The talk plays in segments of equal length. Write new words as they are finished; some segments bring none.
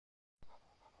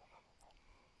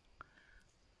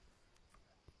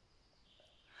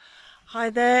Hi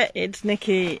there, it's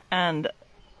Nikki and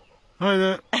Hi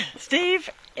there. Steve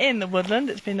in the Woodland.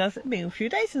 It's been a few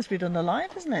days since we've done a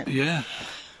live, hasn't it? Yeah.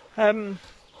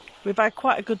 We've had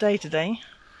quite a good day today.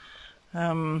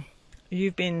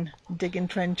 You've been digging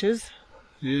trenches.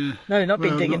 Yeah. No, not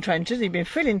been digging trenches, you've been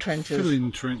filling trenches.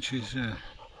 Filling trenches, yeah.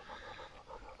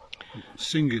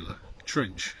 Singular.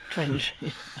 Trench. Trench.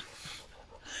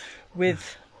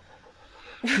 With...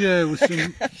 Yeah, with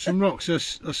some rocks. I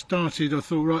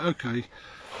thought, right, okay,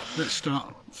 let's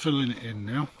start filling it in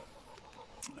now.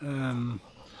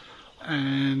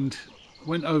 And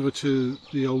went over to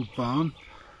the old barn.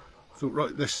 Thought, right,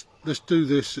 let's do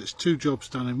this. It's two jobs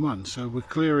done in one. So we're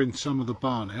clearing some of the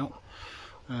barn out,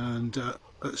 and at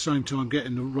the same time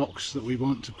getting the rocks that we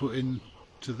want to put in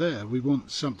to there. We want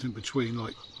something between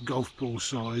like golf ball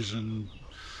size and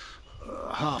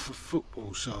half a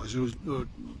football size, or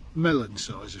melon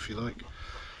size, if you like.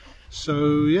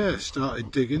 So yeah,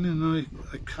 started digging, and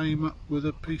I came up with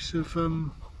a piece of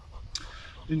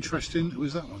interesting. It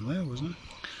was that one there, wasn't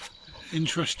it?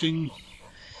 Interesting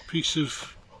piece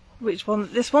of. Which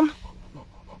one? This one?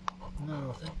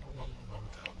 No, I think.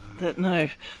 Don't know.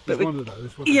 But one of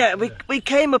those. Yeah, we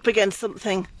came up against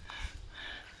something.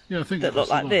 Yeah, I think that looked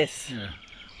like this. Yeah.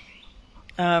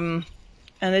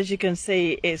 And as you can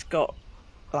see, it's got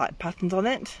like patterns on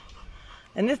it.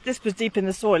 And this was deep in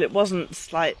the soil. It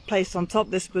wasn't like placed on top.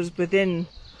 This was within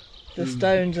the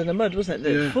stones and the mud, wasn't it?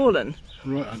 That had fallen.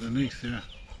 Right underneath, yeah.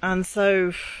 And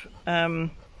so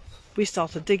we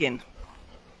started digging.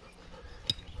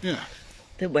 Yeah.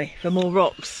 Didn't we? For more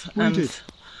rocks. We did.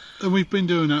 And we've been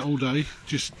doing that all day,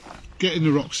 just getting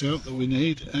the rocks out that we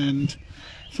need and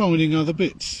finding other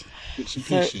bits and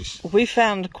pieces. So we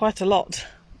found quite a lot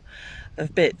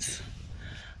of bits.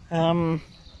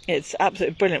 It's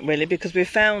absolutely brilliant, really, because we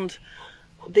found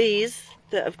these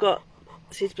that have got,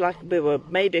 seems like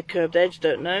maybe a curved edge,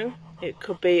 don't know. It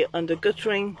could be under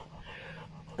guttering,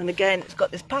 and again it's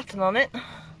got this pattern on it.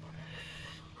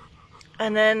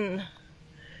 And then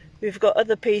we've got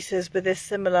other pieces with this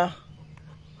similar,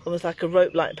 almost like a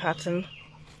rope-like pattern,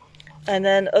 and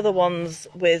then other ones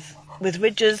with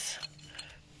ridges.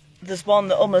 There's one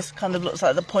that almost kind of looks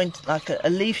like the point, like a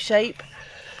leaf shape.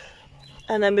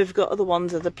 And then we've got other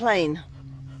ones of the plain.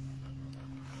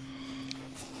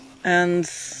 And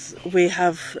we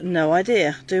have no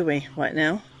idea, do we, right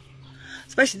now?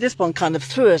 Especially this one kind of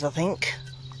threw us, I think.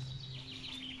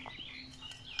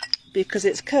 Because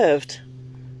it's curved.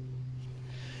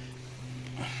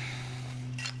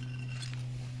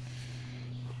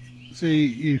 See,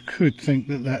 you could think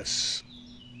that that's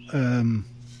the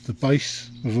base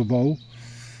of a bowl.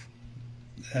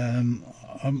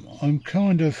 I'm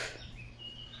kind of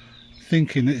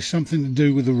thinking it's something to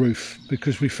do with the roof,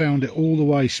 because we found it all the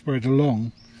way spread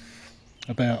along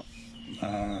about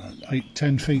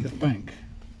 8-10 feet of bank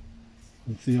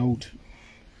of the old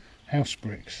house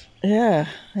bricks. Yeah,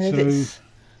 and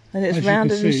it's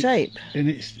rounded in shape, and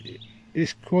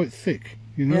it's quite thick,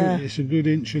 you know. Yeah. It's a good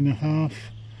 1.5 inches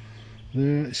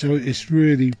there, so it's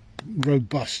really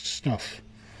robust stuff.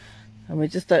 And we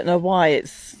just don't know why.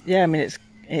 It's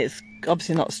it's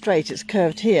obviously not straight, it's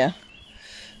curved here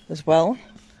as well.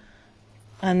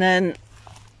 And then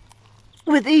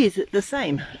with these, it's the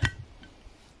same.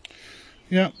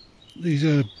 Yeah, these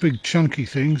are big chunky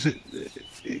things. It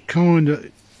kind of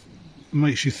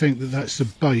makes you think that that's the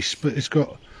base, but it's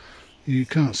got, you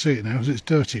can't see it now because it's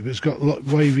dirty, but it's got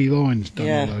wavy lines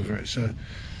done all over it. So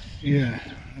yeah,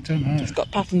 I don't know. It's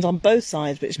got patterns on both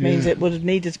sides, which means it would have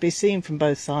needed to be seen from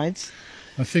both sides.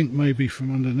 I think maybe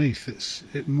from underneath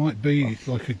it might be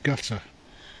like a gutter.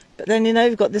 But then, you know,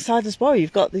 you've got this side as well.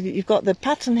 You've got the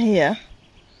pattern here.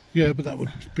 Yeah, but that would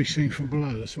be seen from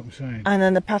below. That's what I'm saying. And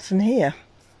then the pattern here.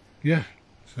 Yeah.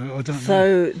 So I don't know.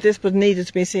 So this would needed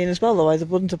to be seen as well. Otherwise, it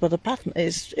wouldn't have put a pattern.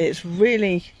 It's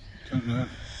really. Don't know.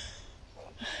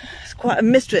 It's quite a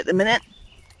mystery at the minute.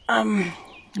 I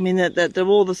mean, they're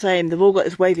all the same. They've all got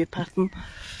this wavy pattern.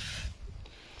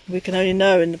 We can only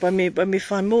know, and when we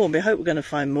find more, we hope we're going to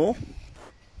find more.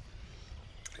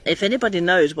 If anybody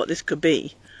knows what this could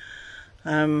be,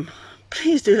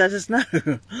 please do let us know.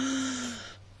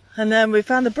 And then we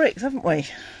found the bricks, haven't we?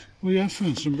 We have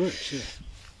found some bricks, yeah.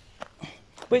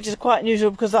 Which is quite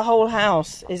unusual because the whole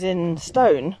house is in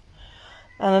stone.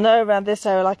 And I know around this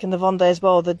area, like in the Vendée as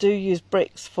well, they do use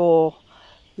bricks for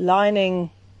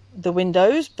lining the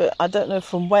windows, but I don't know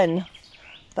from when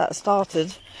that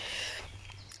started.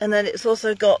 And then it's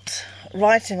also got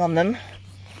writing on them.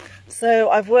 So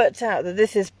I've worked out that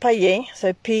this is Pailler,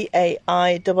 so Pailler,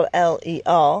 and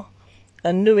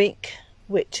Nuik,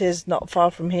 which is not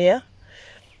far from here.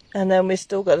 And then we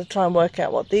still got to try and work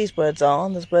out what these words are.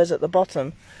 And there's words at the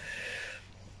bottom.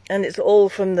 And it's all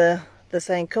from the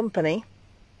same company.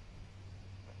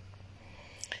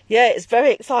 Yeah, it's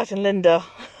very exciting, Linda.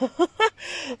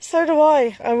 So do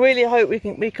I. I really hope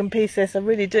we can piece this. I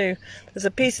really do. There's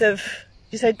a piece of,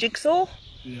 you say jigsaw?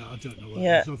 Yeah, I don't know what it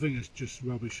is. I think it's just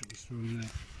rubbish that was thrown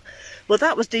out. Well,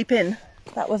 that was deep in.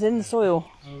 That was in the soil,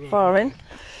 far in.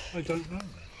 I don't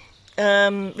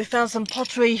know. We found some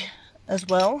pottery as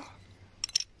well.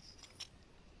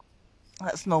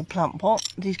 That's an old plant pot.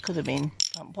 These could have been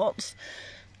plant pots.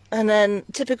 And then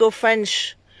typical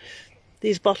French,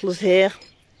 these bottles here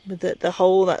with the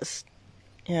hole. That's,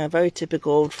 yeah, very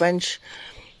typical old French.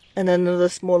 And then another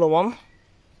smaller one,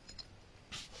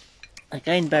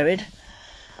 again buried.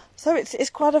 So it's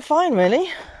quite a find,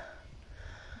 really.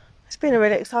 It's been a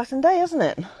really exciting day, hasn't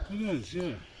it? It is,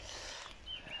 yeah.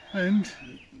 And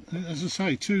as I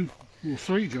say, 2 or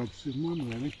 3 jobs in one,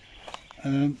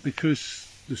 really, because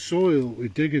the soil we're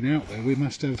digging out there, we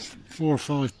must have 4 or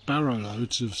 5 barrow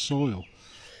loads of soil,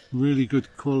 really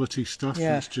good quality stuff.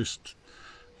 Yeah. It's just,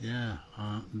 yeah.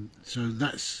 So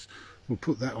that's, we'll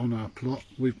put that on our plot.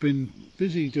 We've been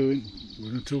busy doing.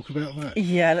 We're going to talk about that.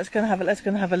 Yeah, let's go and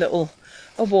have a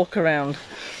walk around.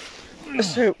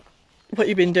 So, what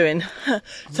you've been doing.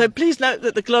 So please note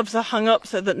that the gloves are hung up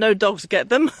so that no dogs get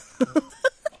them.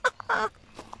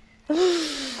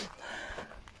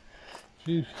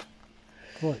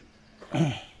 Right.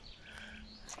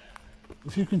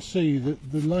 If you can see the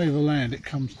lay of the land, it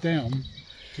comes down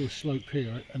to a slope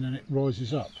here and then it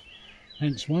rises up.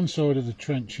 Hence one side of the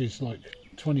trench is like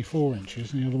 24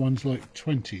 inches and the other one's like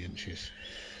 20 inches.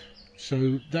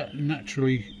 So that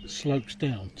naturally slopes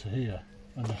down to here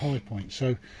and the high point.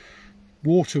 So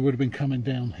water would have been coming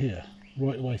down here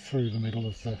right away through the middle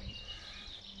of the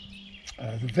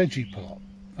veggie plot.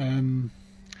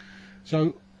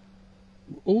 So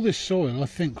all this soil, I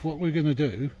think what we're going to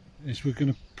do is we're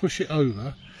going to push it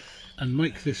over and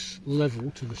make this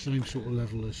level to the same sort of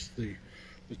level as the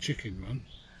chicken run,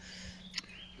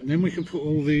 and then we can put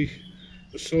all the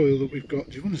soil that we've got.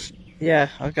 Do you want to? Yeah,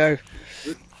 I'll go.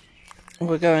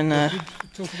 We're going.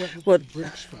 Talk about the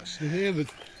bricks first. So here the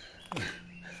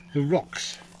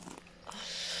rocks.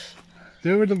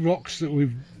 There are the rocks that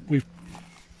we've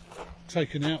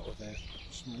taken out of there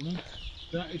this morning.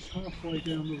 That is halfway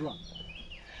down the run.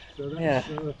 So that's,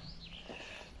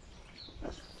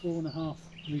 that's 4.5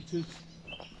 metres.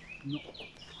 Not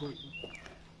quite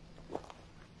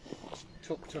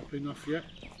topped up enough yet.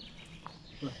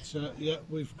 But yeah,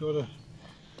 we've got to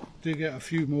dig out a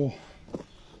few more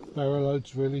barrow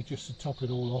loads really just to top it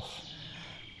all off.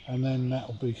 And then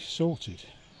that'll be sorted.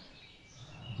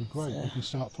 It'll be great. We can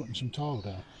start putting some tile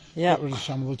down. Yeah. Get rid of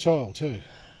some of the tile too.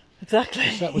 Exactly.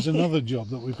 That was another job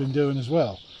that we've been doing as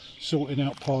well. Sorting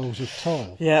out piles of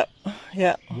tile. Yeah,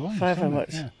 yeah, Right, very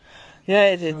much. Yeah. Yeah,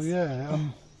 it is. So yeah,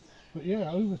 but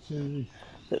yeah, over to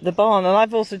the barn. And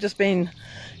I've also just been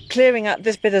clearing out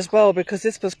this bit as well because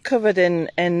this was covered in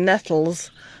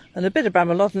nettles and a bit of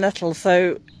bramble nettles.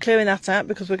 So clearing that out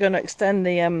because we're going to extend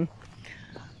the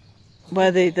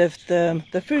where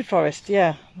the food forest.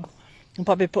 Yeah, and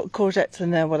probably put courgettes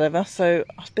in there, whatever. So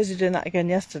I was busy doing that again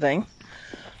yesterday,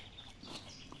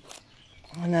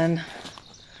 and then.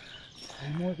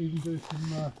 we might even do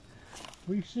some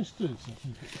Three Sisters, I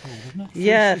think it's called, isn't it?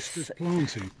 Yes. Three Sisters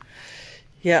planting.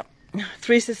 Yeah.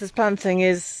 Three Sisters planting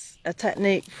is a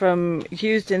technique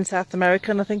used in South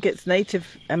America, and I think it's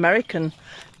Native American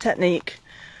technique,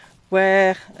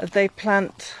 where they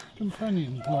plant...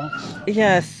 companion plants.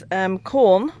 Yes,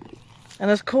 corn. And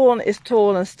as corn is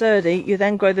tall and sturdy, you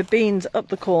then grow the beans up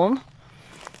the corn,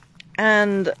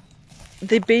 and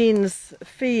the beans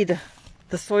feed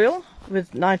the soil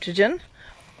with nitrogen.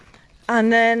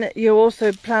 And then you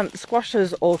also plant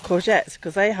squashes or courgettes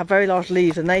because they have very large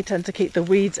leaves and they tend to keep the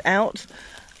weeds out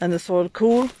and the soil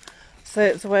cool. So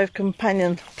it's a way of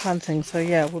companion planting. So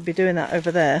yeah, we'll be doing that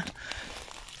over there.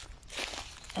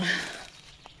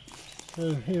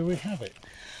 So here we have it.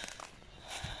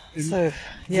 So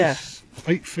yeah,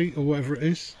 8 feet or whatever it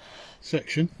is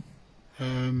section.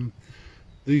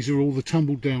 These are all the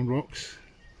tumbled down rocks.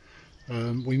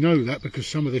 We know that because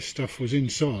some of this stuff was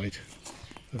inside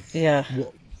of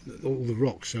all the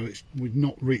rocks, so we've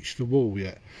not reached the wall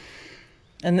yet.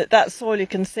 And that soil you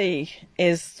can see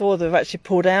is soil that we've actually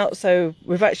pulled out, so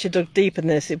we've actually dug deep in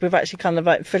this. We've actually kind of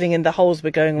like filling in the holes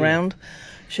we're going around,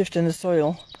 shifting the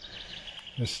soil.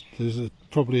 There's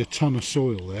probably a ton of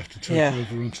soil there to take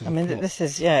over into the plot. This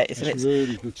is, it's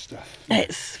really good stuff.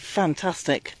 It's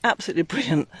fantastic, absolutely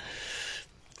brilliant.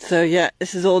 So yeah,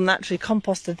 this is all naturally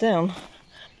composted down,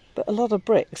 but a lot of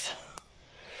bricks.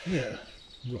 Yeah.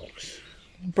 rocks.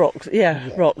 Rocks, yeah,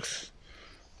 rocks.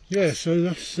 Yeah, so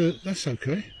that's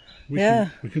okay. We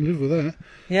can live with that.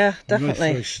 Yeah, We may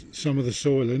definitely. throw some of the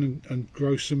soil in and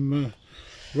grow some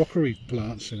rockery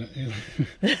plants in it. You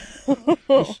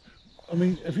know. I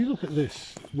mean, if you look at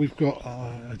this, we've got,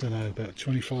 I don't know, about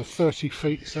 25, 30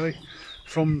 feet, say,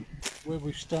 from where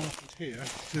we started here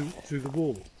to the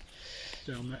wall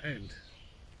down that end.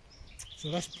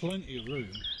 So that's plenty of room.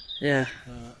 Yeah.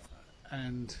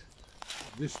 And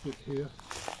this bit here.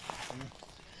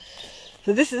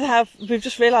 So this is how, we've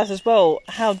just realised as well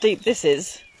how deep this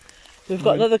is. We've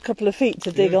got another couple of feet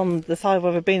to dig on the side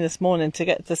where we've been this morning to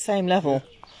get to the same level.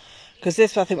 Because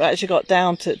this, I think, we actually got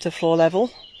down to floor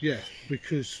level. Yeah,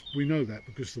 because we know that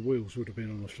because the wheels would have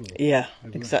been on the floor. Yeah,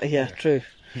 exactly. Yeah, true.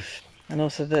 And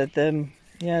also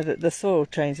the soil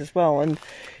change as well. And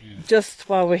just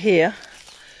while we're here,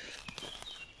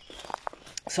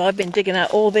 so I've been digging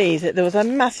out all these. There was a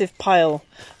massive pile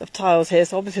of tiles here.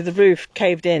 So obviously the roof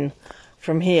caved in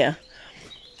from here.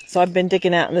 So I've been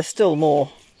digging out, and there's still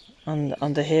more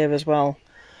under here as well.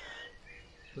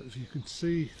 But as you can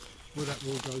see, where that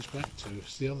wall goes back to,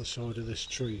 it's the other side of this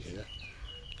tree here.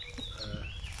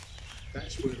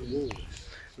 That's where the wall is.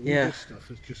 So all this stuff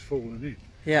has just fallen in.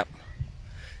 Yep.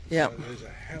 Yep. So there's a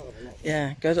hell of a lot.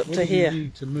 Yeah, it goes up Whether to here. we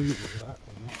need to move it that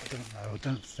or not, I don't know. I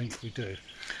don't think we do. We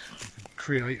can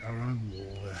create our own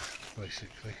wall there,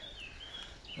 basically.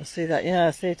 We'll see that.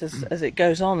 Yeah, see it as it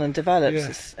goes on and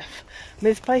develops. Yeah. I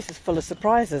mean, this place is full of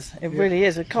surprises. It really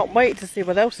is. I can't wait to see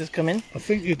what else is coming. I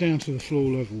think you're down to the floor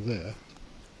level there.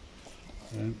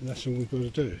 And that's all we've got to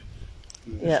do.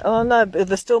 Yeah. Oh no, but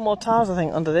there's still more tiles. I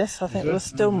think under this. I think there's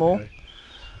still more.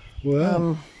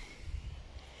 Well.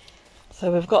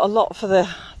 So we've got a lot for the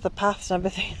paths and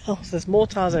everything else. There's more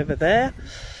tiles over there.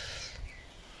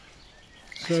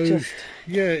 So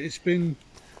yeah, it's been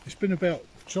about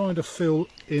trying to fill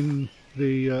in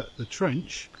the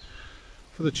trench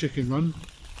for the chicken run,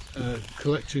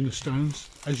 collecting the stones.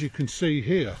 As you can see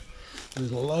here,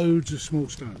 there's loads of small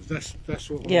stones. That's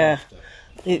what we're after.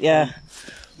 Yeah.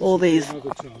 All these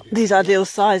ideal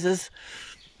sizes.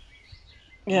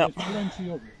 Yeah.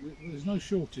 Plenty of it. There's no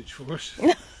shortage for us.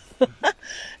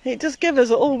 It just gives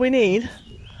us all we need.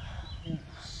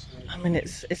 I mean,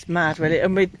 it's mad, really,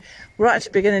 and we're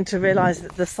actually beginning to realise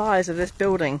that the size of this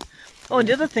building. Oh, and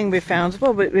the other thing we found as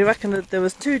well, we reckon that there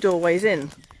was 2 doorways in.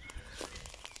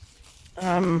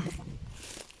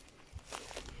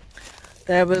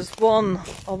 There was one,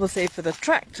 obviously, for the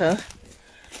tractor.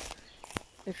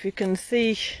 If you can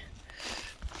see,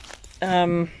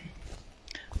 there's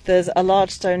a large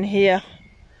stone here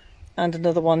and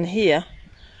another one here.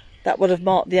 That would have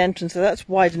marked the entrance, so that's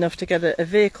wide enough to get a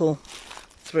vehicle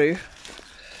through,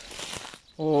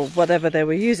 or whatever they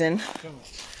were using.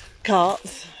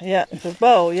 Carts, yeah.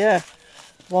 Well, yeah.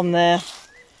 One there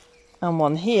and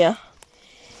one here.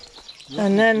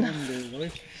 And then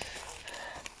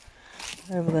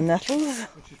over the nettles.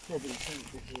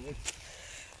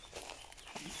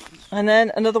 And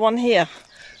then another one here.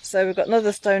 So we've got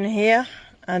another stone here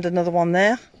and another one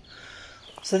there.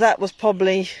 So that was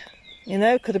probably, you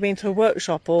know, could have been to a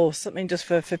workshop or something just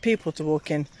for people to walk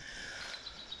in.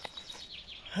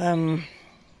 So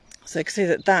you can see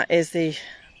that is the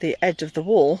edge of the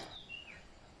wall.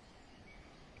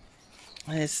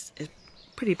 It's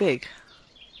pretty big.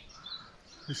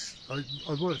 I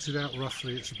worked it out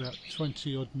roughly, it's about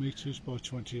 20 odd metres by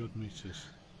 20 odd metres.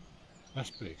 That's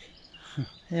big.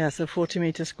 Yeah, so 40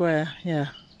 metres square, yeah.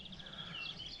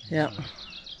 Yeah.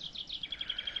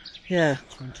 Yeah.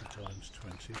 20 times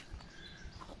 20.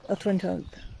 20,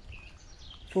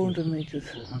 400 metres.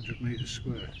 400 metres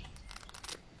square.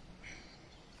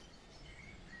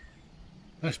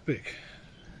 That's big.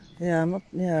 Yeah,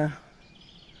 yeah.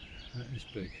 That is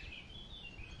big.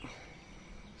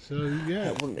 So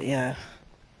yeah. Yeah.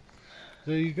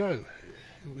 There you go.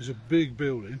 It was a big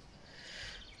building,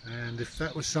 and if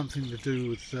that was something to do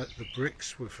with the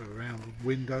bricks, with around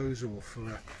windows, or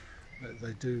for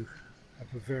they do have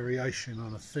a variation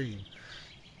on a theme.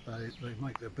 They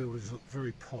make their buildings look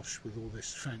very posh with all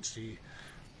this fancy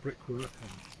brickwork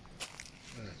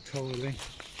and tiling.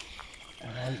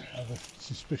 And I have a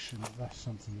suspicion that that's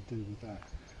something to do with that.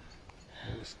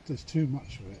 There's too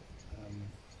much of it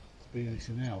to be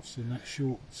anything else in that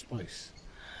short space.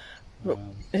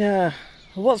 Yeah.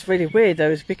 Well, what's really weird though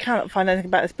is we cannot find anything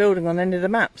about this building on any of the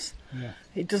maps. Yeah.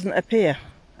 It doesn't appear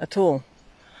at all.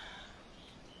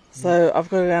 So I've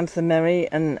got to go down to the Merry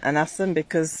and ask them,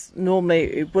 because normally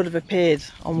it would have appeared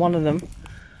on one of them,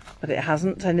 but it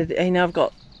hasn't. And you know,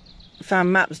 I've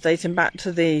found maps dating back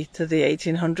to the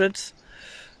 1800s,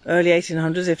 early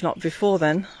 1800s, if not before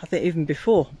then. I think even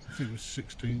before. I think it was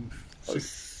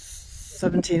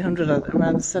 1700,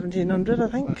 around 1700, I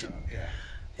think. Yeah.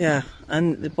 Yeah,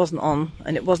 and it wasn't on,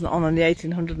 and it wasn't on the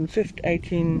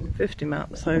 1850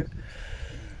 map, so...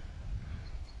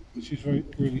 Which is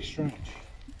really strange.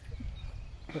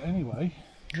 But anyway,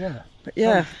 yeah. But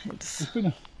yeah, it's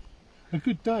been a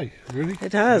good day, really.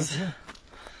 It has. Yeah.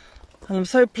 And I'm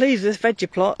so pleased with this veggie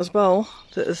plot as well,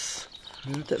 that's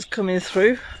coming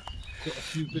through. Got a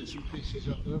few bits and pieces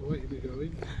up there waiting to go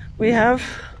in. We have.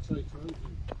 Potatoes and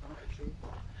artichoke.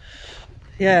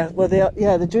 Yeah, well,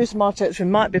 the Jerusalem artichokes we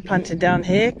might be planting down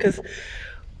here, because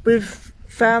we've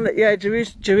found that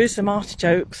Jerusalem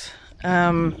artichokes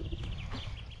are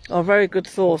a very good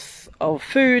source of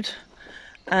food,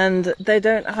 and they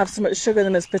don't have so much sugar in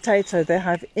them as potato. They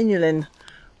have inulin,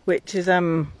 which is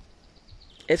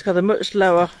it's got a much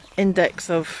lower index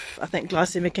of, I think,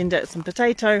 glycemic index than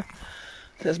potato.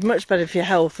 So it's much better for your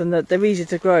health, and that they're easy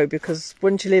to grow, because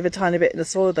once you leave a tiny bit in the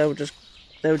soil, they'll just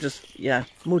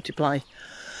multiply.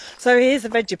 So here's the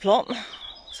veggie plot.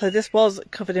 So this was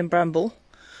covered in bramble,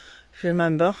 if you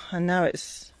remember, and now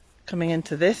it's coming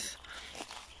into this.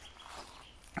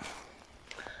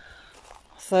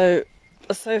 So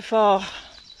far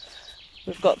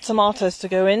we've got tomatoes to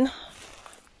go in,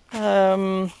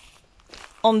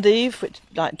 endive, which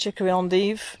like chicory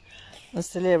endive, and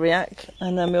celeriac,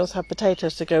 and then we also have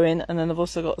potatoes to go in, and then I've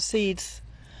also got seeds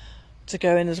to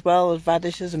go in as well, as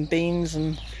radishes and beans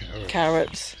and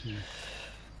carrots. Yeah.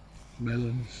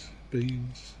 Melons,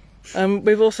 beans.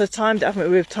 We've also timed it, haven't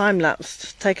we? We've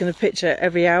time-lapsed, taken a picture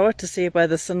every hour to see where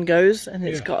the sun goes, and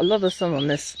it's got a lot of sun on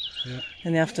this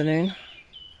in the afternoon.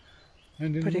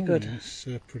 And in pretty the good. morning, it's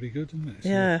pretty good, isn't it?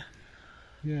 Yeah.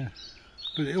 Yeah.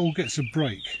 But it all gets a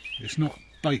break. It's not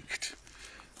baked.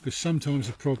 Because sometimes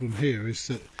the problem here is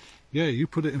that, you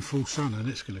put it in full sun and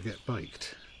it's going to get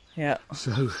baked. Yeah.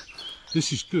 So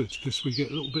this is good, because we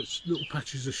get little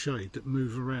patches of shade that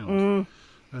move around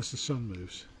as the sun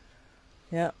moves.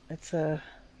 Yeah, it's perfect.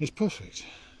 It's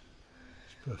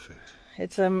perfect.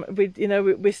 It's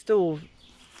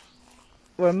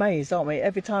we're amazed, aren't we?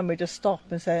 Every time we just stop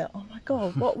and say, "Oh my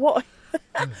God, what what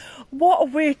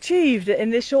have we achieved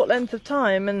in this short length of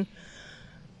time?" And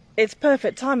it's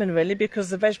perfect timing, really, because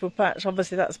the vegetable patch,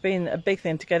 obviously, that's been a big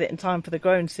thing to get it in time for the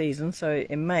growing season, so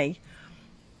in May,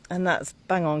 and that's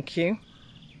bang on cue.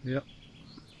 Yep.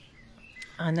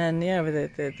 And then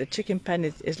the chicken pen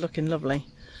is looking lovely.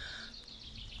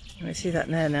 You can see that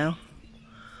there now.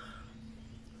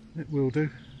 It will do.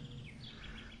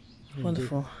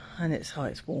 Wonderful. And it's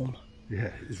warm.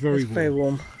 Yeah, it's very warm. Very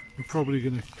warm. We're probably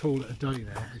going to call it a day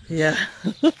now. Yeah.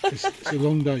 it's a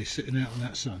long day sitting out in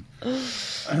that sun.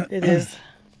 It is.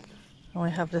 And we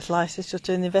have this Lysis just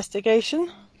doing the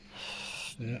investigation.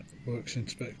 Yeah, works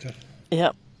inspector.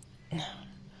 Yep.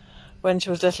 When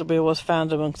she was little, we always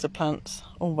found amongst the plants,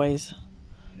 always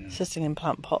sitting in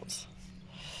plant pots.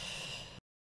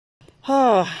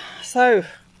 I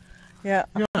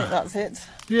think that's it.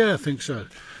 Yeah, I think so.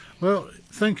 Well,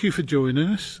 thank you for joining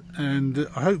us, and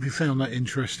I hope you found that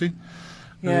interesting.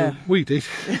 Yeah. We did.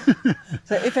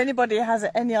 So if anybody has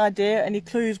any idea, any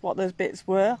clues what those bits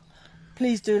were,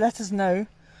 please do let us know.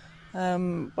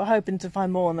 We're hoping to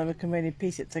find more, and then we can really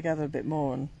piece it together a bit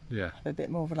more and have a bit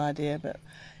more of an idea. But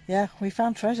yeah, we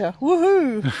found treasure.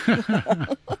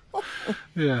 Woohoo!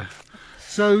 Yeah.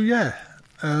 So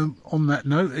on that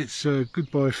note, it's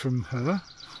goodbye from her.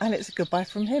 And it's a goodbye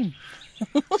from him.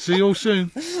 See you all soon.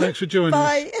 Thanks for joining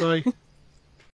us. Bye. Bye.